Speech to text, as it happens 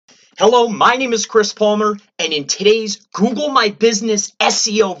Hello, my name is Chris Palmer, and in today's Google My Business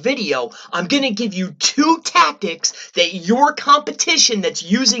SEO video, I'm going to give you 2 tactics that your competition that's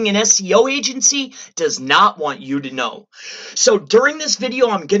using an SEO agency does not want you to know. So during this video,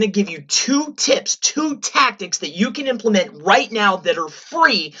 I'm going to give you 2 tips, 2 tactics that you can implement right now that are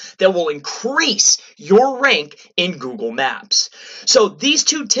free that will increase your rank in Google Maps. So these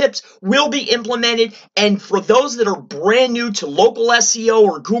 2 tips will be implemented, and for those that are brand new to local SEO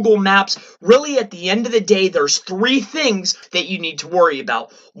or Google Maps, really at the end of the day, there's 3 things that you need to worry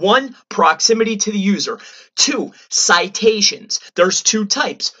about. 1, proximity to the user. 2, citations. There's 2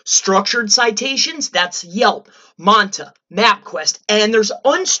 types. Structured citations, that's Yelp, Monta, MapQuest, and there's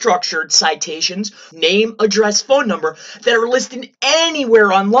unstructured citations, name, address, phone number, that are listed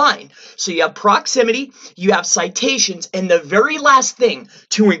anywhere online. So you have proximity, you have citations, and the very last thing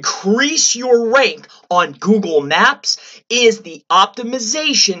to increase your rank on Google Maps is the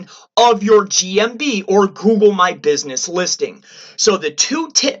optimization of your GMB or Google My Business listing. So the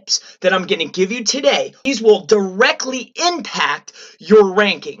 2 tips that I'm going to give you today, these will directly impact your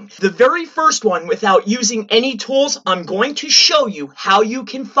ranking. The very first one, without using any tools, I'm going to show you how you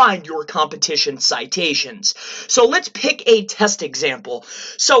can find your competition citations. So let's pick a test example.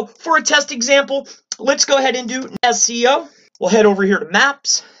 So for a test example, let's go ahead and do SEO. We'll head over here to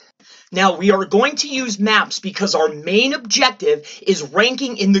Maps. Now, we are going to use Maps because our main objective is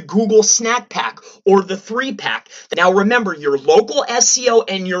ranking in the Google Snack Pack or the 3-pack. Now, remember, your local SEO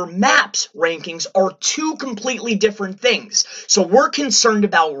and your Maps rankings are 2 completely different things. So we're concerned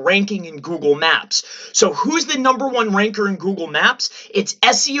about ranking in Google Maps. So who's the #1 ranker in Google Maps? It's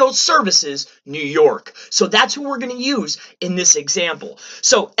SEO Services New York. So that's who we're going to use in this example.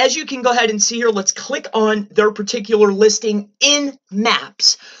 So as you can go ahead and see here, let's click on their particular listing in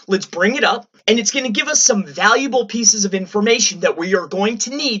Maps. Let's bring it up, and it's going to give us some valuable pieces of information that we are going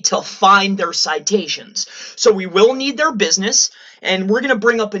to need to find their citations. So we will need their business, and we're going to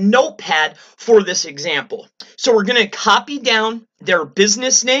bring up a notepad for this example. So we're going to copy down their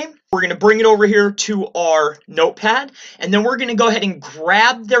business name. We're going to bring it over here to our notepad, and then we're going to go ahead and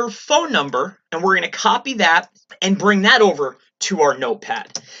grab their phone number, and we're going to copy that and bring that over to our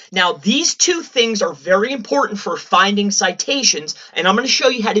notepad. Now, these 2 things are very important for finding citations, and I'm going to show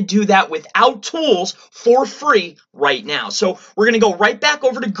you how to do that without tools for free right now. So we're going to go right back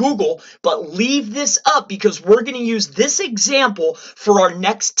over to Google, but leave this up because we're going to use this example for our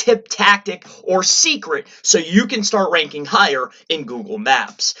next tip, tactic, or secret so you can start ranking higher in Google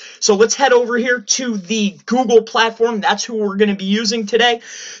Maps. So let's head over here to the Google platform. That's who we're going to be using today.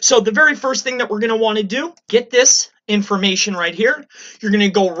 So the very first thing that we're going to want to do, get this information right here. You're going to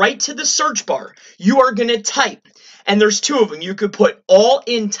go right to the search bar. You are going to type, and there's 2 of them. You could put all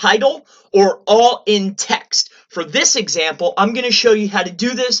in title or all in text. For this example, I'm going to show you how to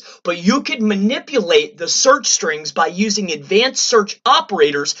do this, but you could manipulate the search strings by using advanced search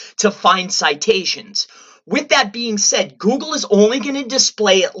operators to find citations. With that being said, Google is only going to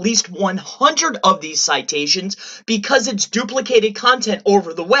display at least 100 of these citations because it's duplicated content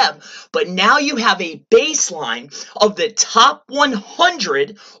over the web. But now you have a baseline of the top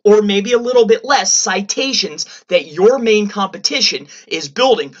 100 or maybe a little bit less citations that your main competition is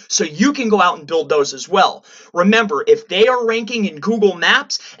building, so you can go out and build those as well. Remember, if they are ranking in Google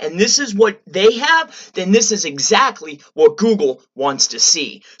Maps and this is what they have, then this is exactly what Google wants to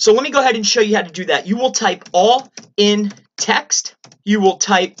see. So let me go ahead and show you how to do that. You will type all in text, you will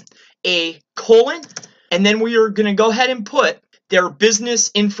type a colon, and then we are going to go ahead and put their business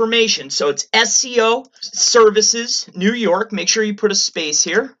information. So it's SEO Services New York. Make sure you put a space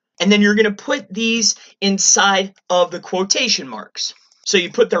here, and then you're going to put these inside of the quotation marks. So you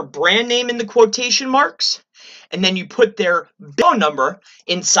put their brand name in the quotation marks, and then you put their phone number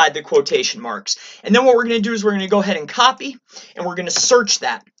inside the quotation marks. And then what we're going to do is we're going to go ahead and copy, and we're going to search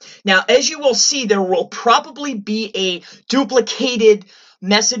that. Now, as you will see, there will probably be a duplicated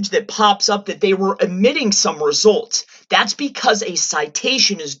message that pops up that they were omitting some results. That's because a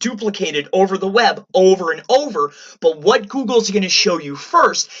citation is duplicated over the web over and over, but what Google's going to show you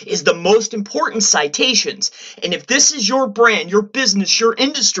first is the most important citations. And if this is your brand, your business, your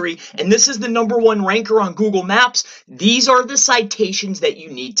industry, and this is the #1 ranker on Google Maps, these are the citations that you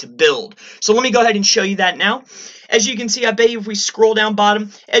need to build. So let me go ahead and show you that now. As you can see, I bet you if we scroll down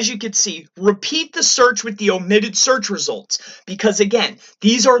bottom, as you can see, repeat the search with the omitted search results. Because again,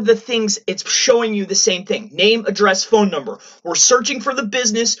 these are the things, it's showing you the same thing. Name, address, phone number. We're searching for the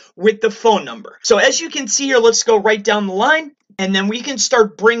business with the phone number. So as you can see here, let's go right down the line, and then we can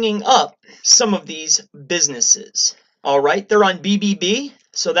start bringing up some of these businesses. All right, they're on BBB,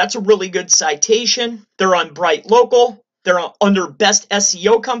 so that's a really good citation. They're on Bright Local. They're under best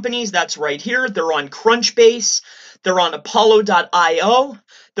SEO companies. That's right here. They're on Crunchbase. They're on Apollo.io.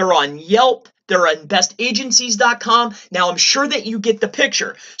 They're on Yelp. They're on bestagencies.com. Now, I'm sure that you get the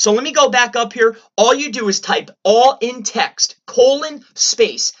picture. So let me go back up here. All you do is type all in text,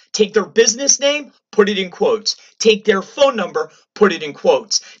 :space. Take their business name, put it in quotes. Take their phone number, put it in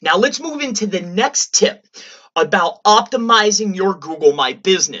quotes. Now, let's move into the next tip about optimizing your Google My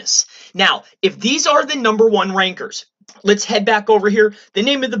Business. Now, if these are the #1 rankers, let's head back over here. The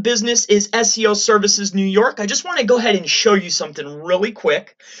name of the business is SEO Services New York. I just want to go ahead and show you something really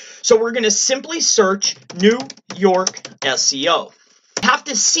quick. So we're going to simply search New York SEO. You have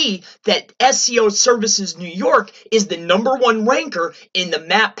to see that SEO Services New York is the #1 ranker in the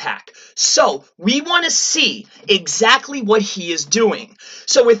map pack. So we want to see exactly what he is doing.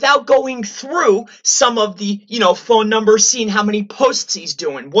 So without going through some of the, phone numbers, seeing how many posts he's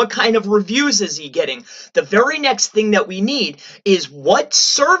doing, what kind of reviews is he getting, the very next thing that we need is what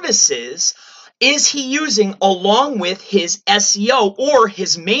services is he using along with his SEO or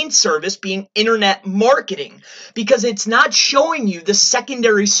his main service being internet marketing, because it's not showing you the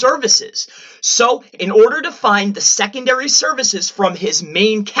secondary services. So in order to find the secondary services from his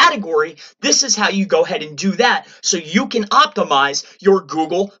main category, this is how you go ahead and do that so you can optimize your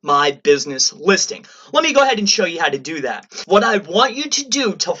Google My Business listing. Let me go ahead and show you how to do that. What I want you to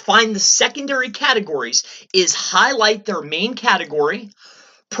do to find the secondary categories is highlight their main category,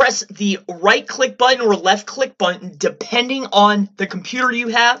 press the right click button or left click button depending on the computer you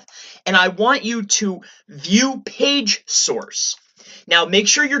have, and I want you to view page source. Now make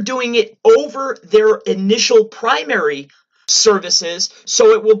sure you're doing it over their initial primary services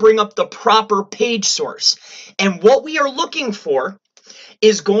so it will bring up the proper page source. And what we are looking for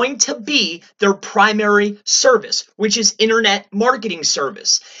is going to be their primary service, which is internet marketing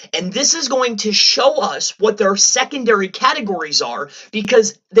service. And this is going to show us what their secondary categories are,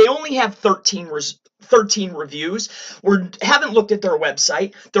 because they only have 13 reviews. We haven't looked at their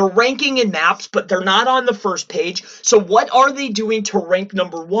website. They're ranking in maps, but they're not on the first page. So what are they doing to rank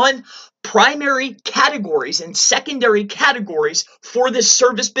 #1? Primary categories and secondary categories for this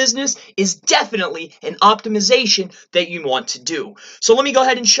service business is definitely an optimization that you want to do. So let me go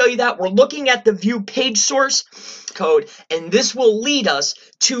ahead and show you that. We're looking at the view page source code, and this will lead us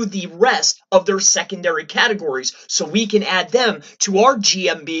to the rest of their secondary categories so we can add them to our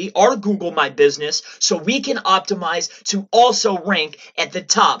GMB, our Google My Business, so we can optimize to also rank at the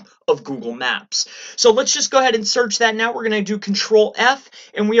top of Google Maps. So let's just go ahead and search that now. We're going to do Control F,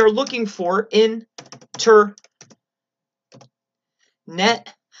 and we are looking for internet.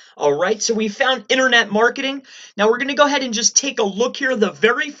 All right, so we found internet marketing. Now we're going to go ahead and just take a look here. The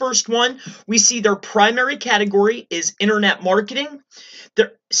very first one, we see their primary category is internet marketing,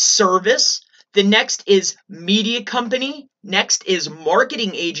 their service. The next is media company. Next is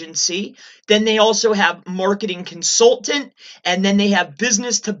marketing agency. Then they also have marketing consultant, and then they have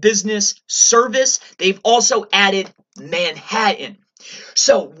business to business service. They've also added Manhattan.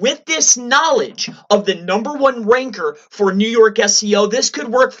 So with this knowledge of the #1 ranker for New York SEO, this could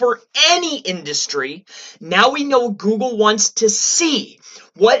work for any industry. Now we know Google wants to see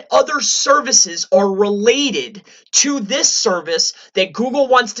what other services are related to this service that Google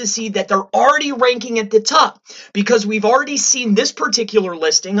wants to see that they're already ranking at the top, because we've already seen this particular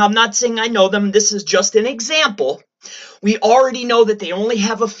listing. I'm not saying I know them. This is just an example. We already know that they only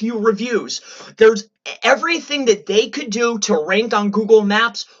have a few reviews. There's everything that they could do to rank on Google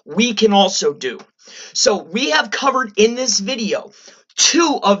Maps, we can also do. So we have covered in this video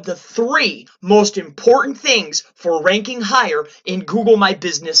 2 of the 3 most important things for ranking higher in Google My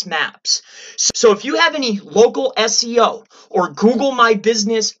Business Maps. So if you have any local SEO or Google My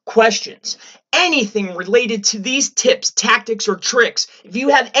Business questions, anything related to these tips, tactics, or tricks, if you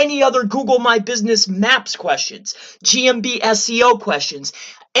have any other Google My Business Maps questions, GMB SEO questions,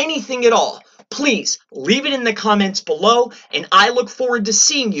 anything at all, please leave it in the comments below, and I look forward to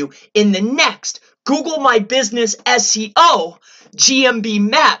seeing you in the next Google My Business SEO GMB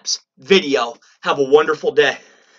Maps video. Have a wonderful day.